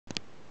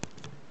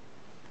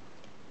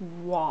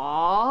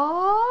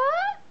What?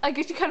 I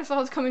guess you kind of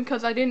saw this coming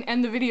because I didn't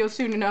end the video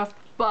soon enough,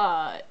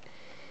 but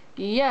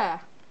yeah.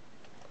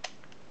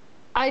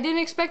 I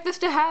didn't expect this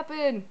to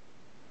happen,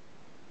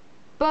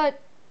 but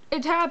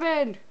it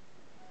happened.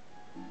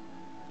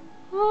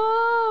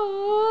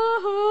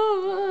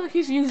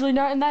 He's usually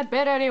not in that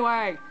bed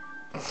anyway.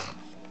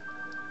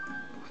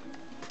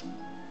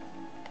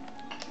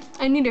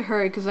 I need to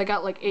hurry because I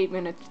got like 8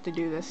 minutes to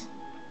do this.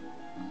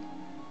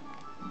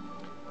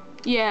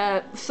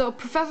 Yeah, so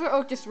Professor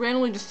Oak just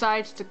randomly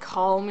decides to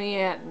call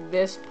me at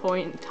this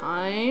point in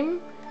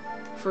time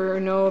for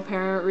no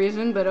apparent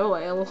reason, but oh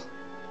well.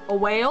 A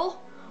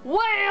whale?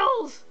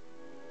 Whales!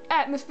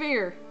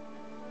 Atmosphere.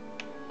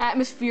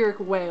 Atmospheric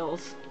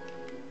whales.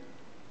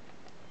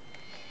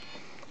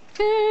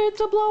 It's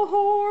a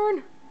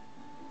blowhorn.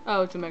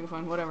 Oh, it's a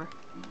megaphone, whatever.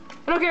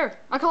 I don't care.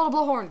 I call it a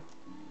blowhorn.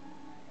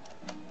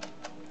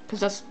 Because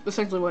that's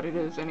essentially what it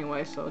is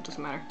anyway, so it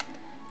doesn't matter.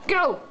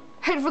 Go!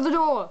 Head for the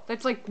door!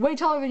 That's like way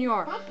taller than you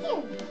are.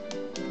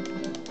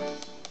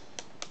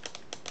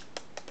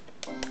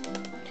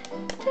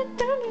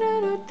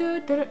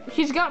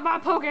 He's got my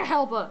poker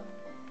helper!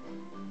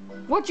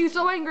 What you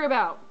so angry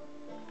about?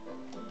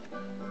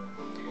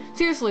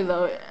 Seriously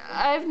though,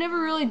 I've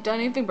never really done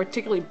anything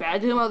particularly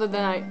bad to him other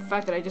than the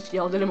fact that I just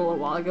yelled at him a little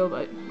while ago,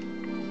 but...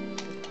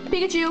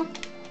 Pikachu!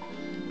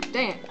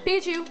 Dang it.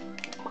 Pikachu!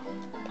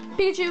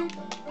 Pikachu!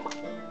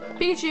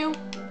 Pikachu!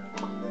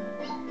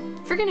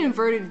 Freaking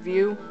inverted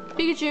view.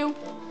 Pikachu!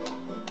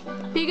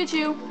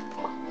 Pikachu!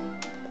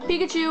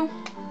 Pikachu!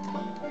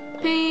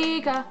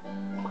 Pika!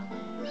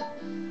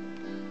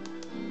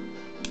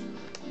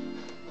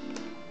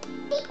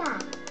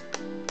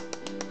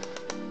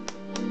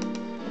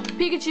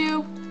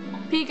 Pikachu!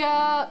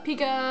 Pika!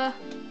 Pika!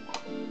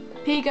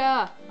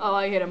 Pika! Oh,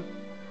 I hit him.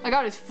 I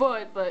got his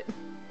foot, but...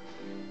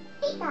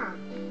 Pika!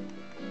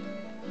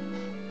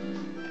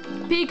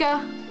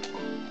 Pika!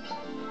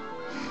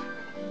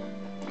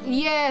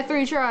 Yeah,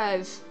 3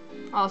 tries.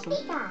 Awesome.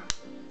 Pika.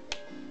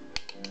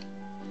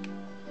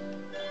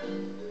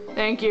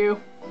 Thank you.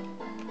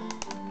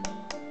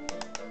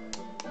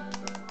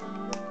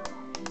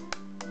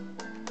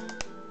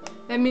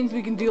 That means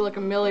we can do like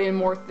 1,000,000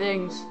 more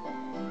things.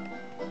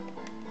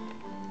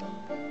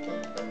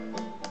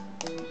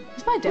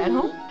 Is my dad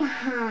home?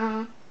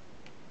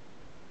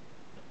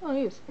 Oh,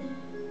 he is.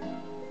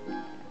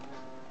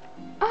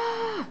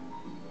 Ah!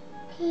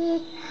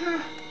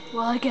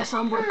 Well, I guess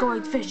we're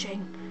going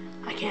fishing.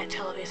 I can't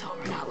tell if he's home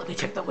or not. Let me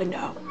check the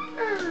window.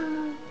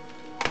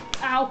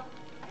 Ow!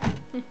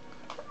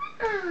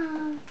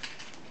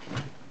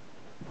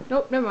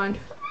 Nope, never mind.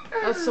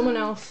 That's someone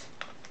else.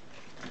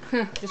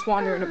 Just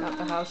wandering about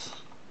the house.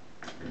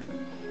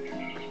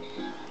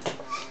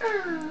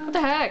 What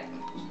the heck?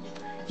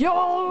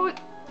 Yo!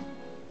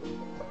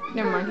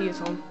 Never mind, he is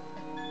home.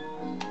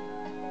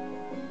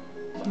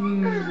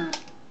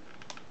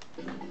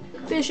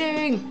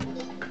 Fishing!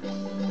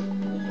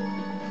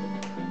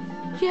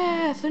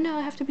 Yeah, so now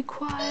I have to be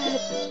quiet.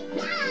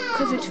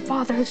 Because it's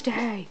Father's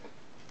Day.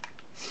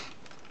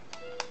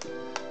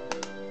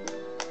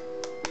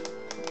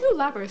 Ooh,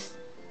 Lapras.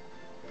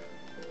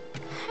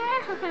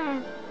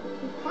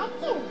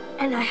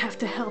 And I have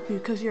to help you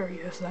because you're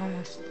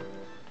useless.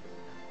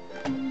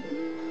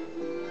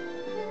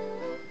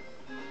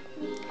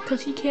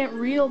 Because he can't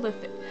reel the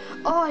thing.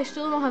 Oh, I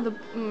still don't have the...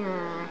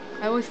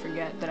 I always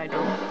forget that I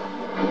don't.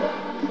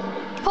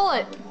 Pull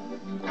it!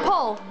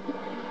 Pull!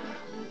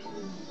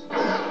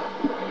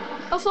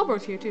 Oh,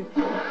 Slowpoke's here too.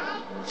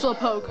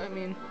 Slowpoke, I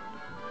mean.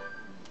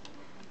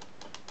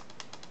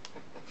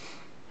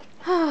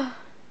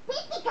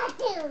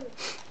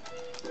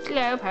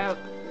 Slowpoke.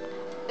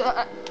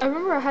 I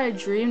remember I had a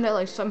dream that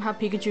like somehow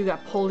Pikachu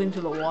got pulled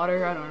into the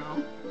water. I don't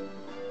know.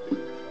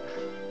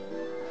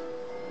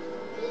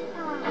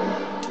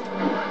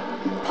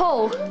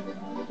 Pull.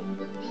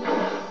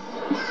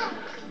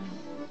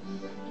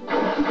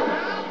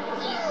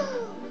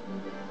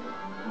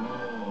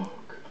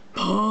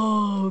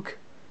 Poke.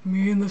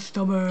 Me in the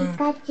stomach.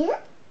 Pikachu?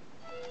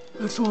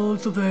 I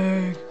swallowed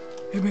something.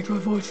 It makes my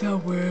voice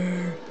sound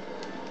weird.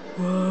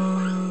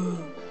 Whoa.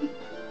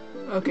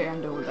 Okay,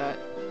 I'm done with that.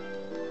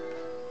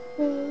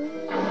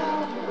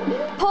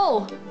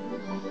 Pull!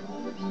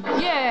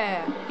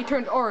 Yeah! He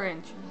turned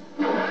orange.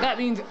 That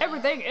means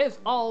everything is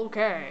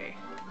okay.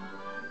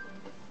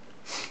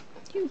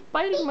 He was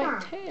biting my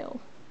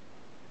tail.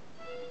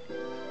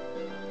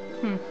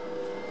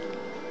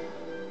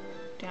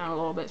 Down a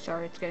little bit,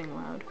 sorry, it's getting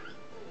loud.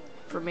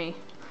 For me,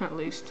 at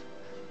least.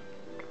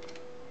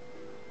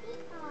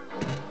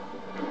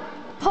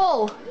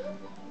 Pull!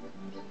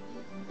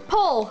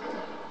 Pull!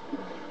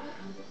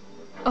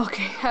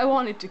 Okay, I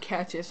wanted to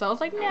catch it, so I was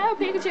like, no,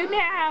 Pikachu,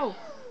 no!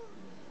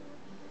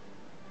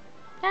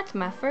 That's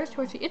my first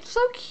horsey. It's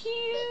so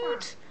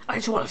cute! I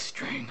just want to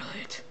strangle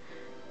it.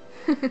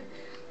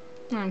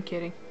 I'm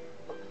kidding.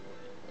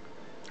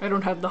 I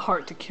don't have the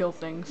heart to kill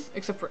things,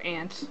 except for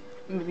ants.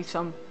 Maybe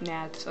some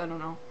gnats, I don't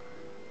know.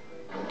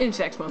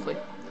 Insects, mostly.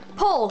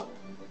 Pull!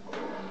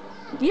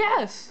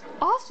 Yes!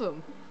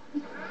 Awesome!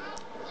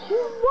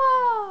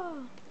 Wow!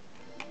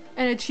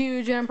 And it's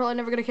huge, and I'm probably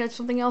never gonna catch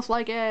something else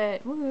like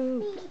it.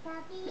 Woo!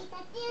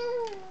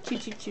 Choo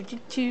choo choo choo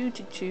choo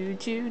choo choo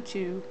choo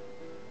choo.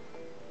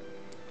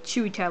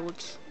 Chewy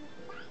tablets.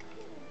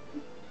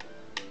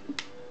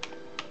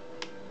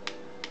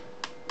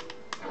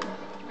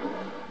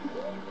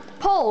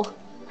 Pull!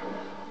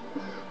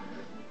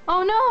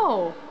 Oh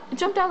no! It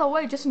jumped out of the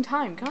way just in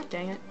time. God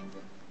dang it.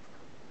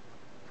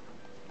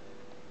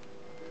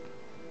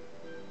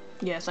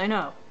 Yes, I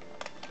know.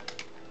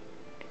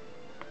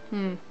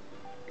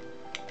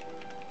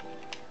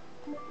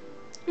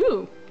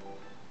 Ooh.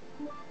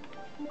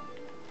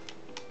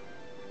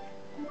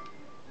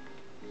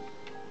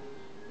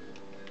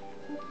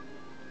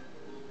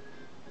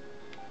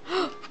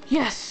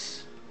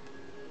 Yes!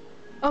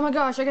 Oh my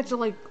gosh, I get to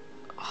like...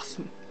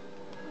 Awesome.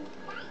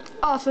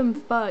 Awesome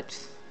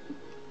butts.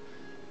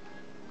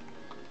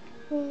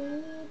 Pikachu.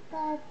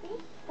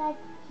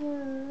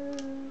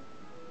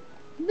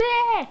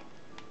 Bleh!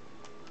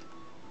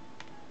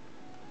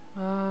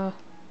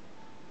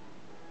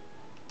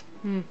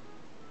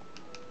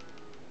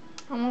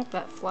 I want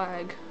that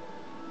flag.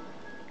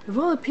 If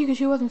only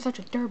Pikachu wasn't such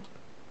a derp.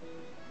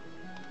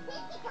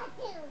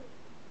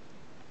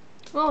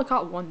 Well, I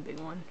caught one big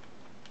one.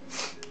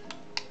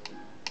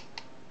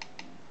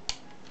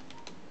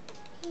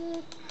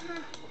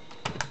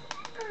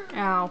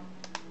 Ow.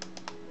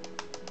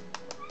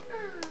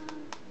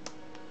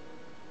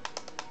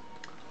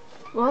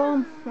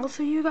 Well, I'll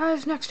see you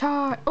guys next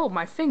time. Oh,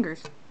 my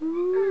fingers.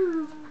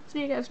 Woo.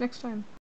 See you guys next time.